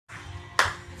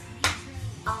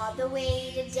All the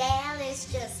way to Dallas,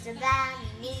 just about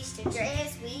an Easter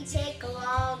dress. We take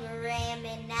along a Ram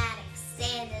and Attic,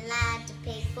 stand in line to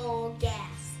pay for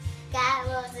gas. God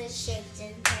wasn't shaped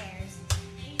in pairs.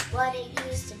 What it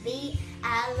used to be,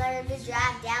 I learned to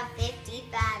drive down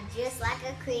 55 just like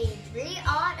a tree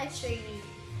on a tree.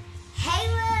 Hey,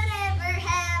 whatever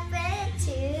happened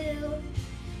to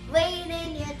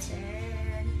waiting your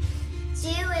turn?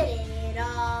 Doing it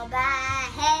all by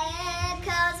hand,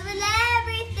 'cause when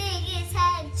everything is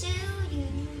handed to you,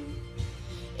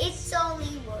 it's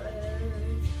only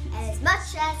worth as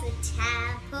much as the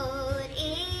time put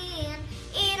in.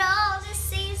 It all just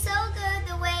seems so good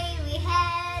the way we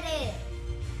had it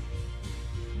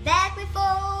back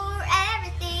before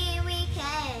everything we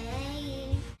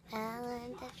came. I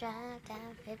learned to drive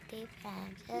down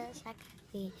 55 just like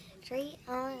a tree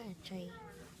on a tree.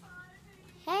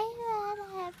 Hey,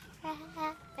 whatever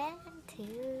happened to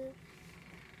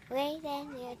waiting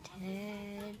your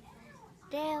turn?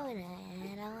 Doing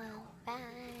it all by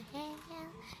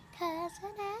hand, 'cause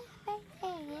when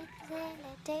everything is in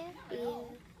it to you,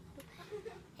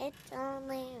 it's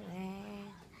only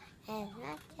worth as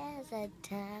much as the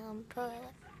time put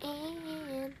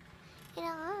in. You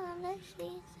know,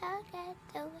 honestly, so good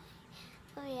the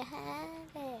way we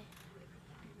have it.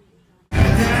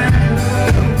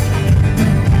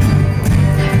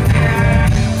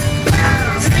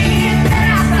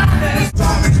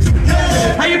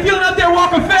 How you feeling out there,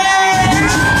 Walk of Fame?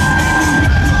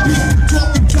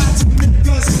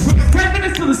 10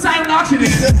 minutes to the silent auction.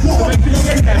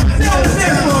 Stay on the dance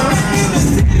floor.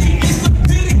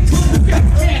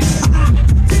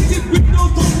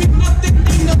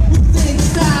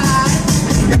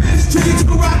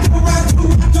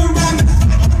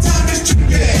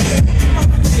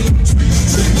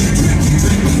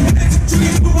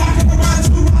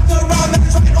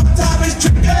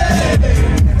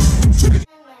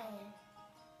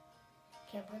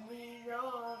 Can't believe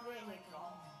you're really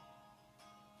gone.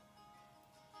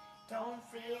 Don't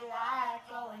feel like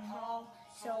going home,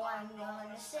 so I'm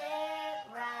gonna sit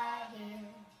right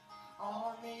here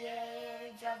on the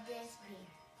edge of this pier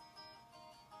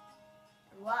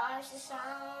and watch the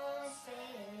sunset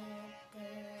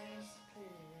disappear.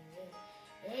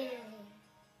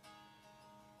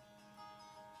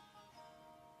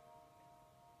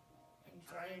 And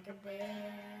drink a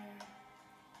beer.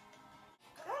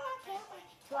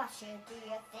 Wash it, do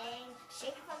your thing.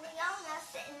 Shake it from the young, now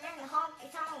sitting in the honky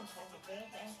tonk. Smoke a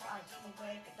big and start to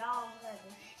break a dog.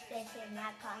 They sing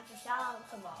that country song.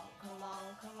 Come on, come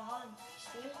on, come on.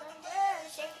 Feel the good,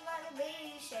 shake it from the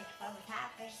beat. Shake it from the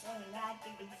happy, sing that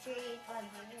big tree.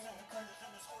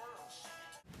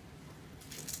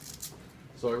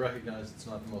 So I recognize it's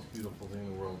not the most beautiful thing in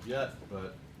the world yet,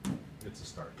 but it's a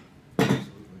start.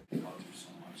 Absolutely. I'll do so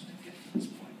much to get to this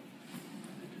point.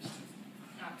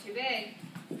 Not too big.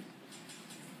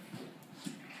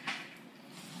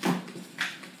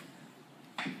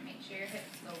 Make sure your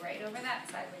hips go right over that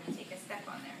side when you take a step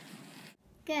on there.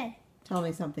 Good. Tell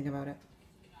me something about it.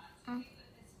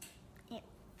 It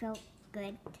felt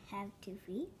good to have 2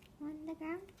 feet on the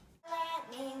ground.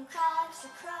 Lightning cracks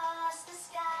across the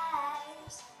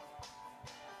skies.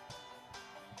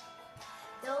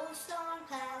 Those storm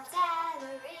clouds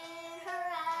gather in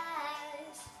her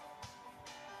eyes.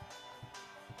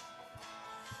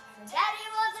 Her daddy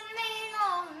was a mean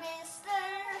old mister.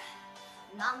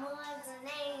 Mama was an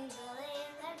angel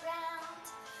in the ground.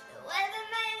 The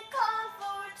weatherman called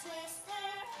for a twister.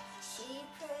 She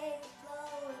prayed to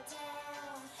blow it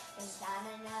down. There's not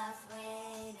enough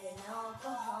wind in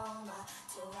Oklahoma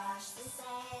to wash the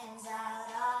sands out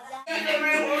of that.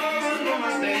 Everyone know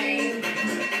my name.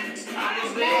 I'm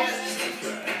the best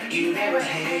you never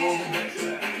had.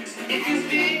 If you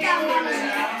think I'm running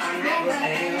out, I never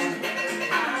am.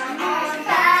 I'm on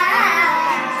fire.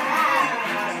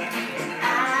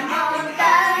 I'm on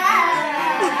fire.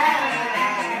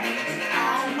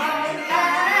 I'm on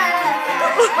fire.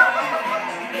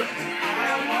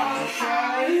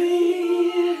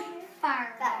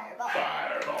 Fireball.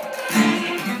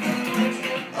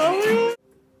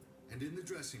 And in the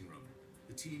dressing room,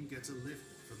 the team gets a lift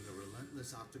from the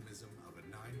relentless optimism of a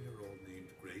 9-year-old named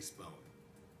Grace Bowen,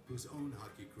 whose own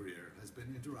hockey career has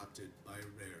been interrupted by a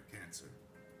rare cancer.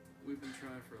 We've been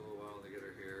trying for a little while to get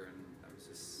her here, and I was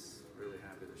just really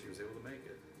happy that she was able to make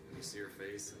it. When you see her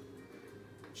face and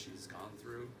what she's gone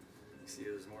through, you see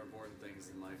there's more important things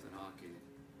in life than hockey.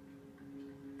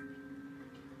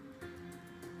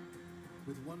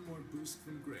 With one more boost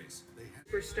from Grace, they had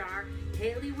Superstar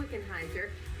Haley Wickenheiser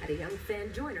had a young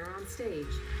fan join her on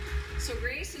stage. So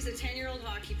Grace is a 10-year-old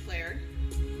hockey player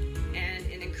and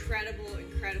an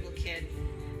incredible kid.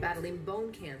 Battling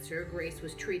bone cancer, Grace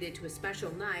was treated to a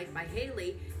special night by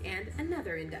Haley and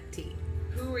another inductee.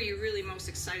 Who are you really most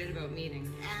excited about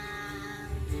meeting?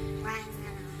 Ryan.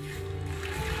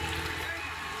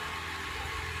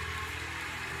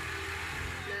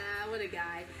 What a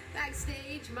guy.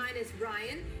 Backstage, minus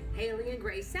Ryan, Haley and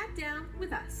Grace sat down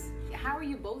with us. How are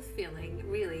you both feeling,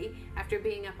 really, after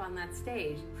being up on that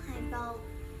stage? I felt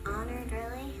honored,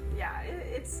 really. Yeah,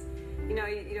 it's, you know,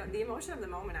 the emotion of the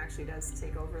moment actually does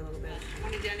take over a little bit. I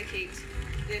want to dedicate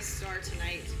this star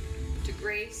tonight to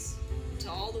Grace, to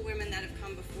all the women that have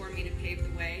come before me to pave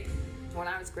the way. When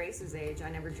I was Grace's age, I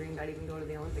never dreamed I'd even go to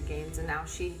the Olympic Games, and now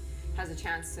she has a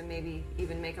chance to maybe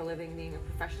even make a living being a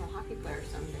professional hockey player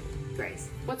someday. Grace,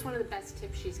 what's one of the best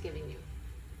tips she's giving you?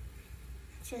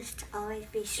 Just always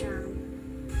be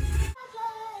strong.